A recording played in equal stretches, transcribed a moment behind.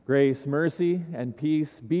Grace, mercy, and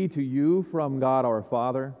peace be to you from God our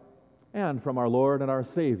Father and from our Lord and our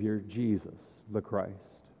Savior, Jesus the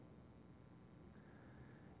Christ.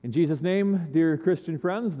 In Jesus' name, dear Christian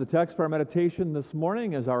friends, the text for our meditation this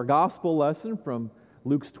morning is our gospel lesson from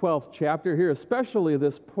Luke's 12th chapter here, especially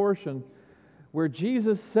this portion where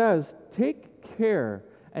Jesus says, "Take care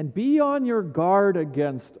and be on your guard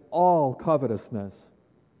against all covetousness,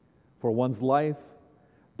 for one's life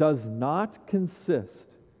does not consist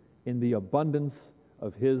in the abundance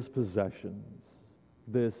of his possessions."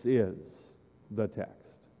 This is the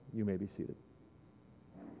text. You may be seated.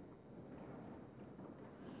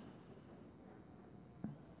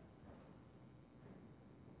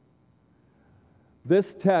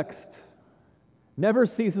 This text never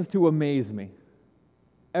ceases to amaze me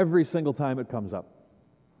every single time it comes up.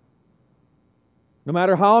 No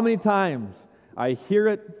matter how many times I hear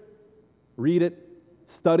it, read it,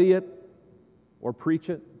 study it, or preach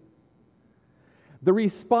it, the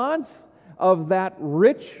response of that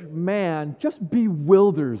rich man just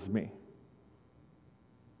bewilders me.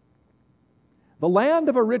 The land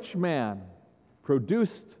of a rich man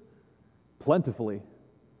produced plentifully.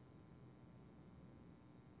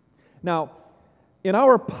 Now, in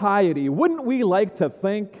our piety, wouldn't we like to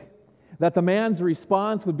think that the man's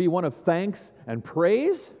response would be one of thanks and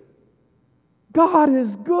praise? God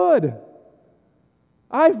is good.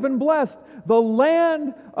 I've been blessed. The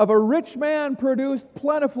land of a rich man produced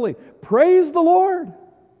plentifully. Praise the Lord.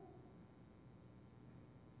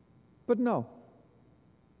 But no.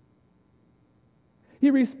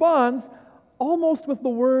 He responds almost with the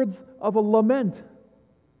words of a lament.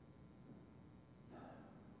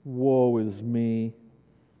 Woe is me.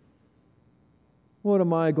 What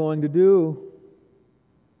am I going to do?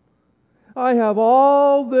 I have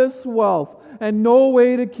all this wealth and no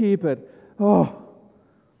way to keep it. Oh,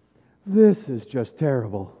 this is just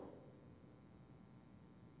terrible.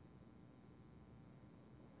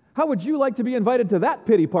 How would you like to be invited to that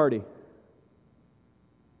pity party?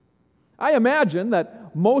 I imagine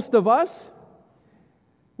that most of us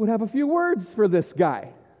would have a few words for this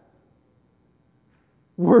guy.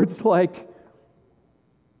 Words like,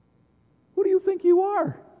 "Who do you think you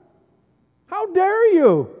are? How dare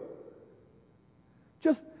you?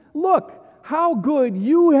 Just look how good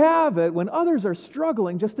you have it when others are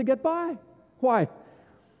struggling just to get by. Why,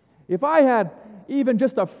 if I had even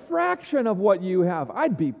just a fraction of what you have,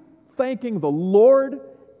 I'd be thanking the Lord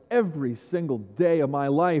every single day of my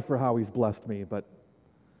life for how He's blessed me." But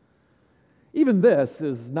even this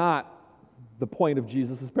is not the point of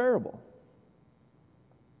Jesus' parable.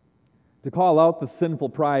 To call out the sinful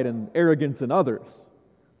pride and arrogance in others,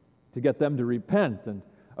 to get them to repent and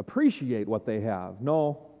appreciate what they have.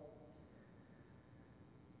 No.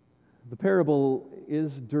 The parable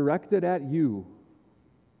is directed at you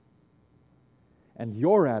and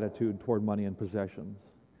your attitude toward money and possessions.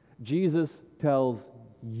 Jesus tells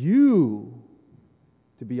you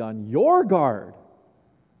to be on your guard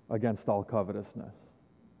against all covetousness.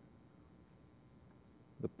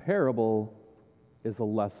 The parable is a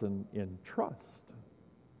lesson in trust.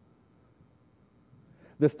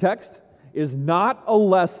 This text is not a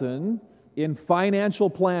lesson in financial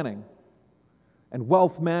planning and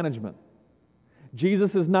wealth management.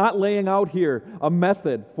 Jesus is not laying out here a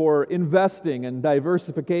method for investing and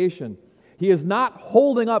diversification. He is not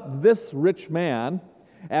holding up this rich man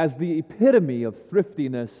as the epitome of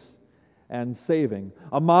thriftiness and saving,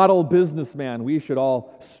 a model businessman we should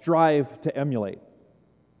all strive to emulate.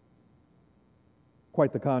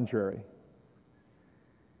 Quite the contrary.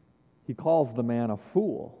 He calls the man a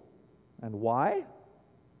fool. And why?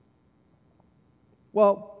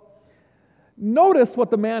 Well, notice what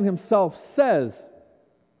the man himself says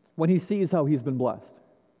when he sees how he's been blessed.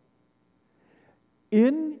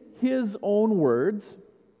 In his own words,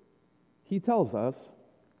 he tells us,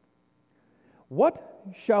 "What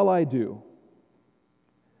shall I do?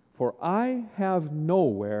 For I have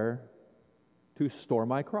nowhere to store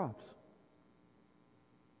my crops."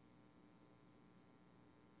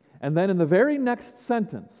 And then in the very next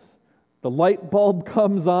sentence, the light bulb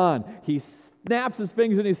comes on. He snaps his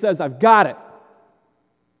fingers and he says, "I've got it.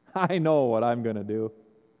 I know what I'm going to do.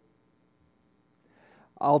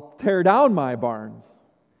 I'll tear down my barns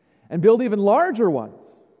and build even larger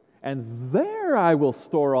ones, and there I will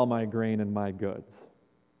store all my grain and my goods."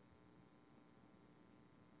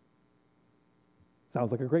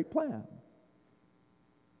 Sounds like a great plan.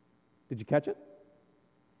 Did you catch it?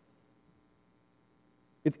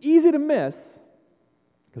 It's easy to miss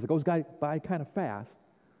because it goes by kind of fast.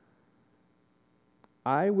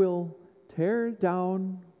 I will tear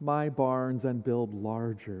down my barns and build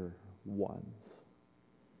larger ones.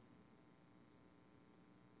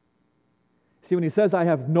 See, when he says, I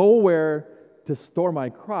have nowhere to store my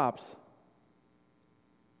crops,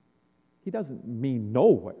 he doesn't mean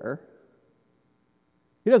nowhere.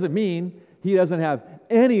 He doesn't mean he doesn't have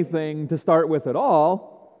anything to start with at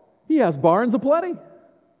all. He has barns aplenty.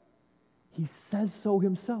 He says so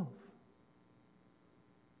himself.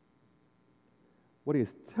 What he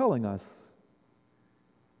is telling us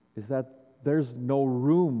is that there's no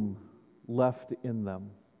room left in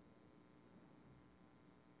them.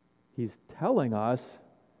 He's telling us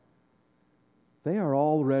they are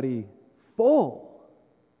already full.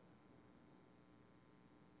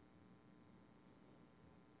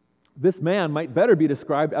 This man might better be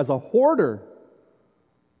described as a hoarder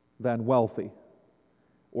than wealthy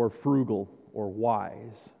or frugal or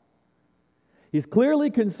wise. He's clearly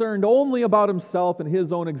concerned only about himself and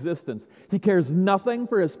his own existence. He cares nothing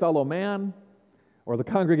for his fellow man or the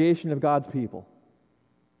congregation of God's people.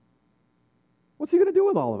 What's he going to do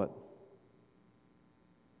with all of it?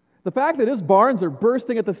 The fact that his barns are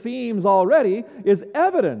bursting at the seams already is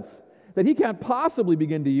evidence that he can't possibly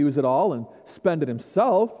begin to use it all and spend it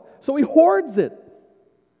himself, so he hoards it,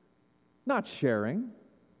 not sharing.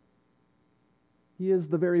 He is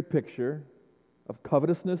the very picture of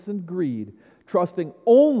covetousness and greed, trusting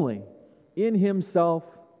only in himself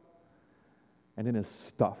and in his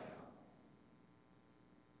stuff.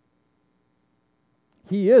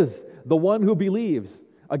 He is the one who believes,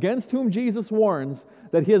 against whom Jesus warns,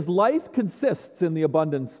 that his life consists in the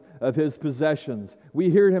abundance of his possessions. We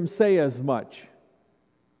hear him say as much.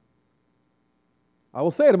 I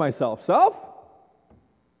will say to myself, self,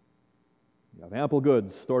 you have ample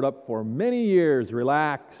goods stored up for many years.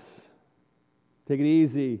 Relax. Take it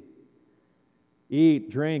easy.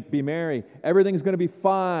 Eat, drink, be merry. Everything's going to be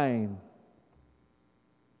fine.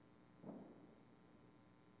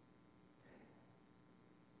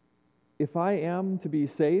 If I am to be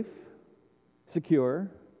safe, secure,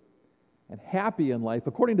 and happy in life,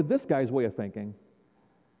 according to this guy's way of thinking,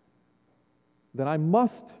 then I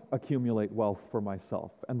must accumulate wealth for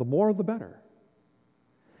myself, and the more the better.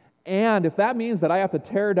 And if that means that I have to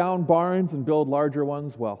tear down barns and build larger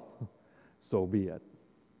ones, well, so be it.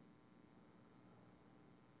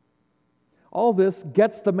 All this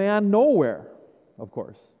gets the man nowhere, of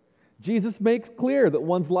course. Jesus makes clear that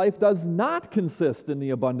one's life does not consist in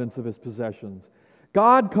the abundance of his possessions.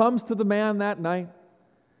 God comes to the man that night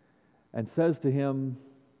and says to him,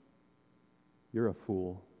 "You're a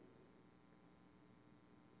fool.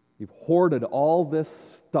 You've hoarded all this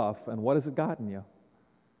stuff, and what has it gotten you?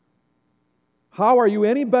 How are you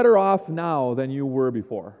any better off now than you were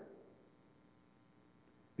before?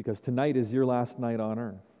 Because tonight is your last night on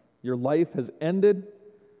earth. Your life has ended,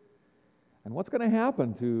 and what's going to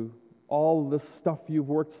happen to all this stuff you've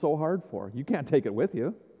worked so hard for? You can't take it with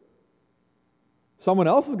you. Someone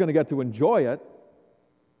else is going to get to enjoy it.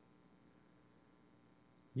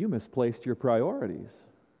 You misplaced your priorities.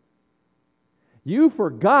 You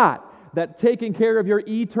forgot that taking care of your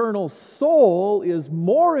eternal soul is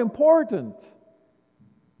more important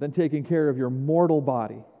than taking care of your mortal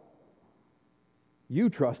body. You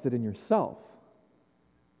trusted in yourself,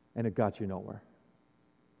 and it got you nowhere.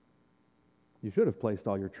 You should have placed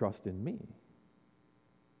all your trust in me."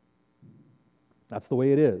 That's the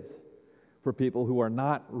way it is for people who are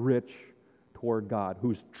not rich toward God,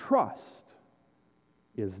 whose trust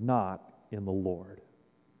is not in the Lord.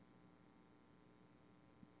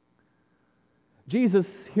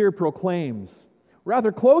 Jesus here proclaims,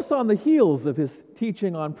 rather close on the heels of his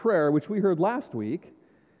teaching on prayer, which we heard last week,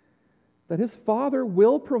 that his Father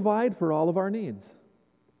will provide for all of our needs,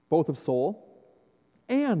 both of soul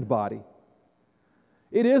and body.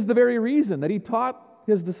 It is the very reason that he taught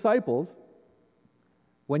his disciples,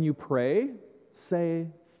 when you pray, say,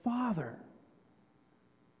 Father.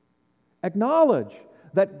 Acknowledge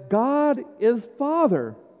that God is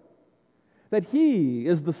Father, that he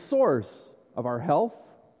is the source of our health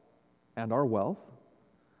and our wealth,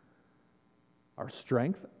 our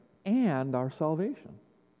strength and our salvation,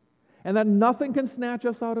 and that nothing can snatch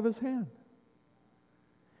us out of his hand.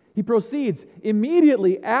 He proceeds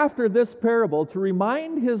immediately after this parable to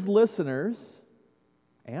remind his listeners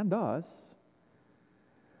and us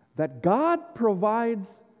that God provides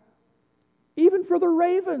even for the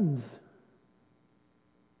ravens.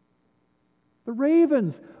 The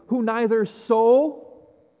ravens who neither sow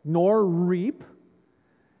nor reap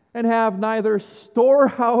and have neither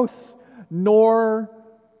storehouse nor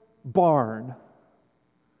barn,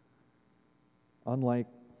 unlike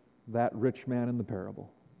that rich man in the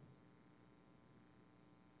parable,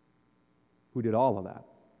 who did all of that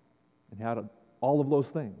and had all of those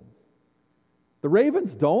things. The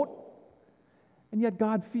ravens don't, and yet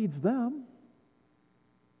God feeds them.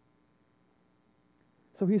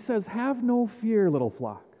 So he says, have no fear, little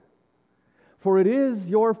flock, for it is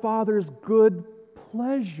your Father's good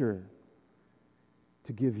pleasure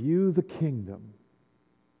to give you the kingdom.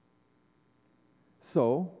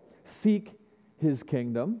 So, seek his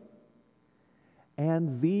kingdom,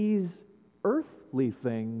 and these earthly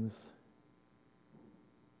things,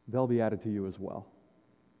 they'll be added to you as well.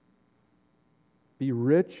 Be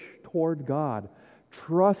rich toward God.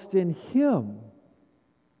 Trust in him.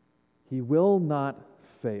 He will not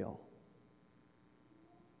fail.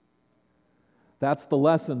 That's the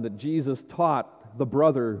lesson that Jesus taught the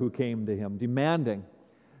brother who came to him, demanding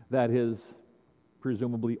that his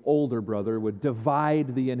presumably older brother would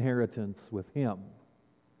divide the inheritance with him.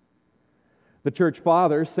 The church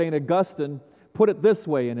father, St. Augustine, put it this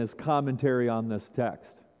way in his commentary on this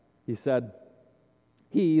text. He said,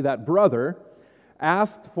 he, that brother,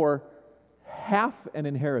 asked for half an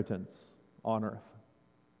inheritance on earth.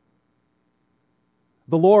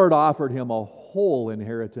 The Lord offered him a whole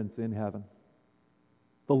inheritance in heaven.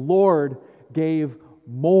 The Lord gave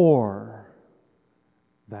more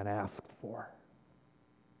than asked for.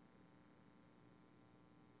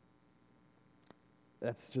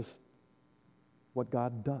 That's just what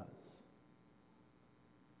God does.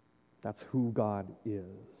 That's who God is.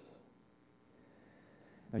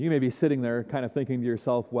 Now, you may be sitting there kind of thinking to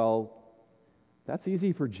yourself, well, that's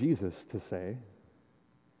easy for Jesus to say.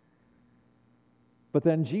 But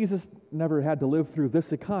then Jesus never had to live through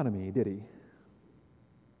this economy, did he?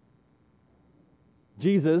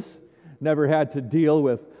 Jesus never had to deal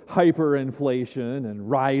with hyperinflation and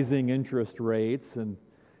rising interest rates and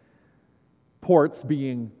ports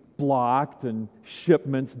being blocked and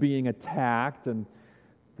shipments being attacked and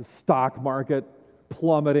the stock market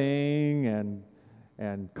plummeting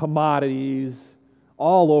and commodities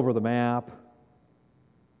all over the map.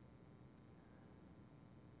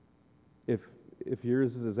 If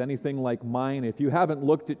yours is anything like mine, if you haven't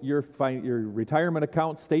looked at your retirement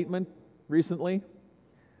account statement recently,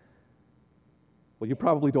 well, you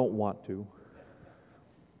probably don't want to.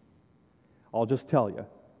 I'll just tell you.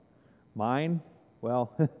 Mine,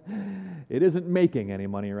 well, it isn't making any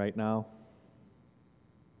money right now.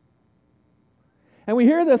 And we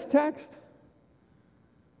hear this text.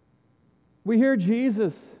 We hear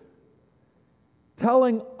Jesus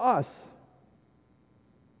telling us,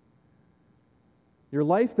 your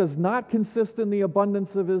life does not consist in the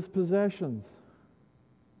abundance of his possessions.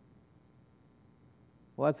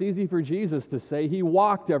 Well, that's easy for Jesus to say. He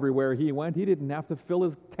walked everywhere he went. He didn't have to fill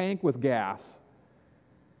his tank with gas.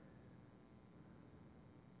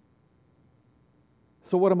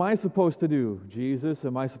 So what am I supposed to do, Jesus?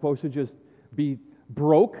 Am I supposed to just be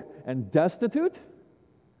broke and destitute?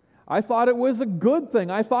 I thought it was a good thing.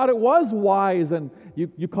 I thought it was wise, and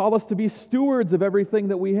you call us to be stewards of everything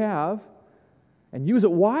that we have and use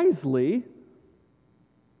it wisely.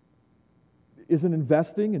 Isn't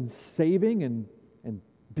investing and saving and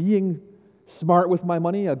being smart with my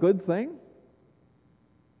money a good thing?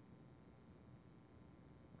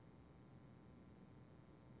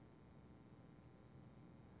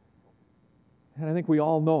 And I think we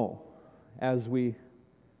all know, as we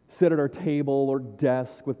sit at our table or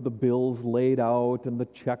desk with the bills laid out and the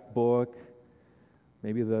checkbook,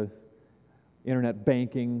 maybe the internet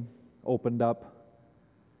banking opened up,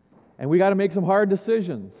 and we got to make some hard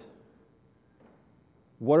decisions.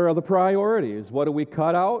 What are the priorities? What do we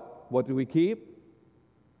cut out? What do we keep?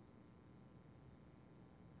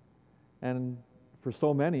 And for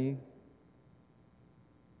so many,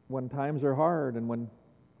 when times are hard and when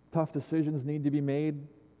tough decisions need to be made,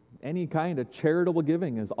 any kind of charitable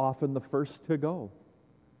giving is often the first to go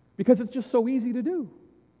because it's just so easy to do.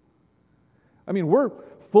 I mean, we're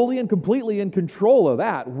fully and completely in control of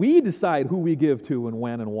that. We decide who we give to and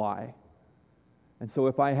when and why. And so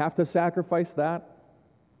if I have to sacrifice that,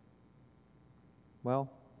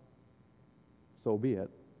 well, so be it.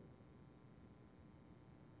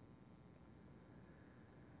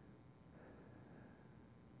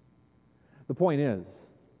 The point is,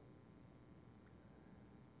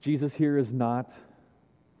 Jesus here is not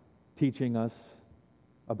teaching us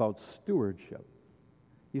about stewardship.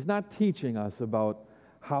 He's not teaching us about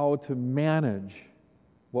how to manage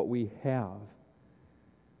what we have.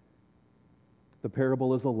 The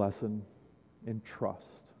parable is a lesson in trust.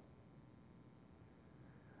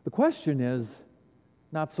 The question is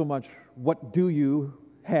not so much what do you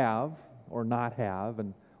have or not have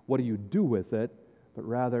and what do you do with it, but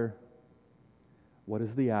rather what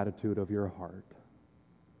is the attitude of your heart?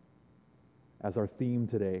 As our theme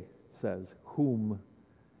today says, whom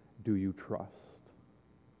do you trust?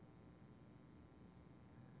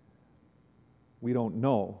 We don't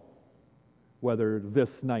know whether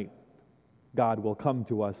this night God will come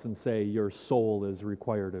to us and say, your soul is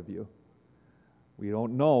required of you. We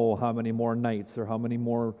don't know how many more nights or how many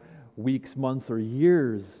more weeks, months, or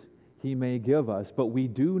years He may give us, but we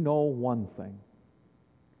do know one thing.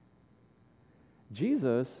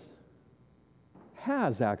 Jesus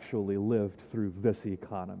has actually lived through this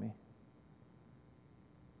economy.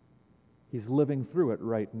 He's living through it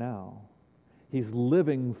right now. He's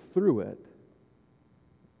living through it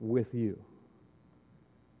with you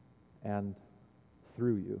and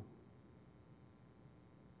through you.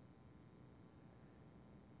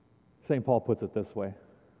 St. Paul puts it this way.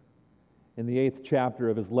 In the 8th chapter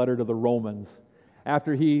of his letter to the Romans,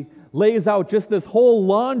 after he lays out just this whole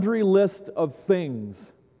laundry list of things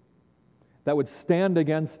that would stand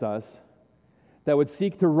against us, that would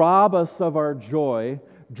seek to rob us of our joy,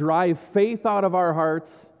 drive faith out of our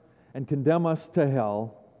hearts, and condemn us to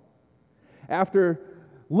hell. After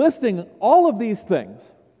listing all of these things,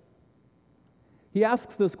 he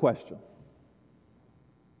asks this question: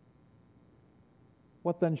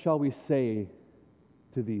 what then shall we say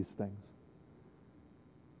to these things?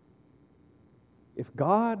 If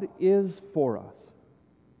God is for us,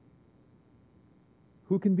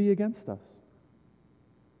 who can be against us?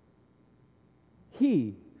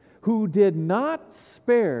 He who did not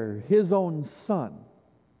spare His own Son,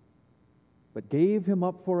 but gave Him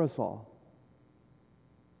up for us all,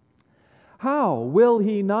 how will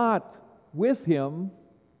He not with Him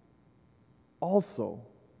also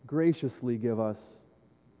graciously give us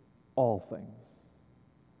all things?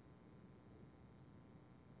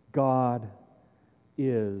 God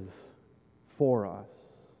is for us.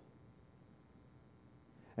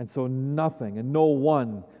 And so nothing and no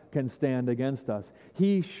one can stand against us.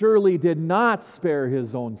 He surely did not spare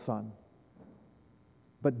His own Son,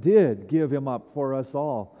 but did give Him up for us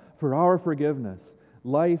all, for our forgiveness,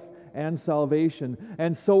 life, and salvation.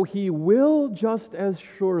 And so He will just as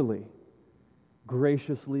surely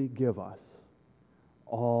graciously give us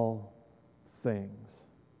all things.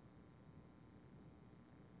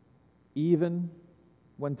 Even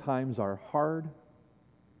when times are hard,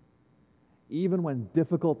 even when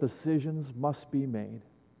difficult decisions must be made,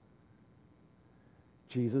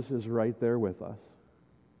 Jesus is right there with us,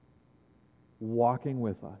 walking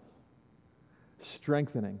with us,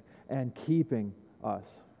 strengthening and keeping us,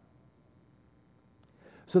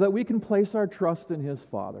 so that we can place our trust in His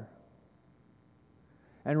Father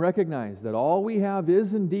and recognize that all we have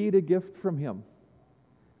is indeed a gift from Him,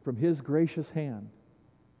 from His gracious hand,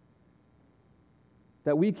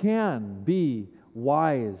 that we can be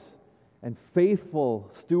wise and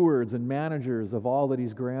faithful stewards and managers of all that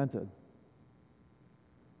He's granted,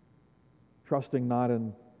 trusting not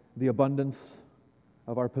in the abundance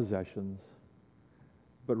of our possessions,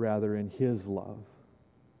 but rather in His love,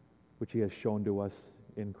 which He has shown to us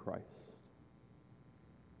in Christ.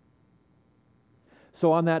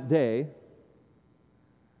 So on that day,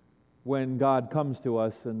 when God comes to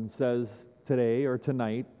us and says, today or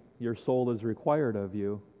tonight, your soul is required of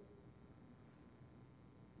you,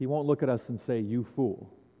 He won't look at us and say, you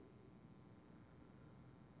fool,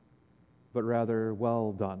 but rather,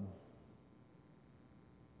 well done,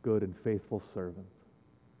 good and faithful servant.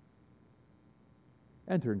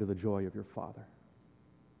 Enter into the joy of your Father.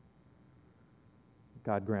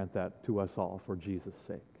 God grant that to us all for Jesus'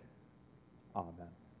 sake. Amen.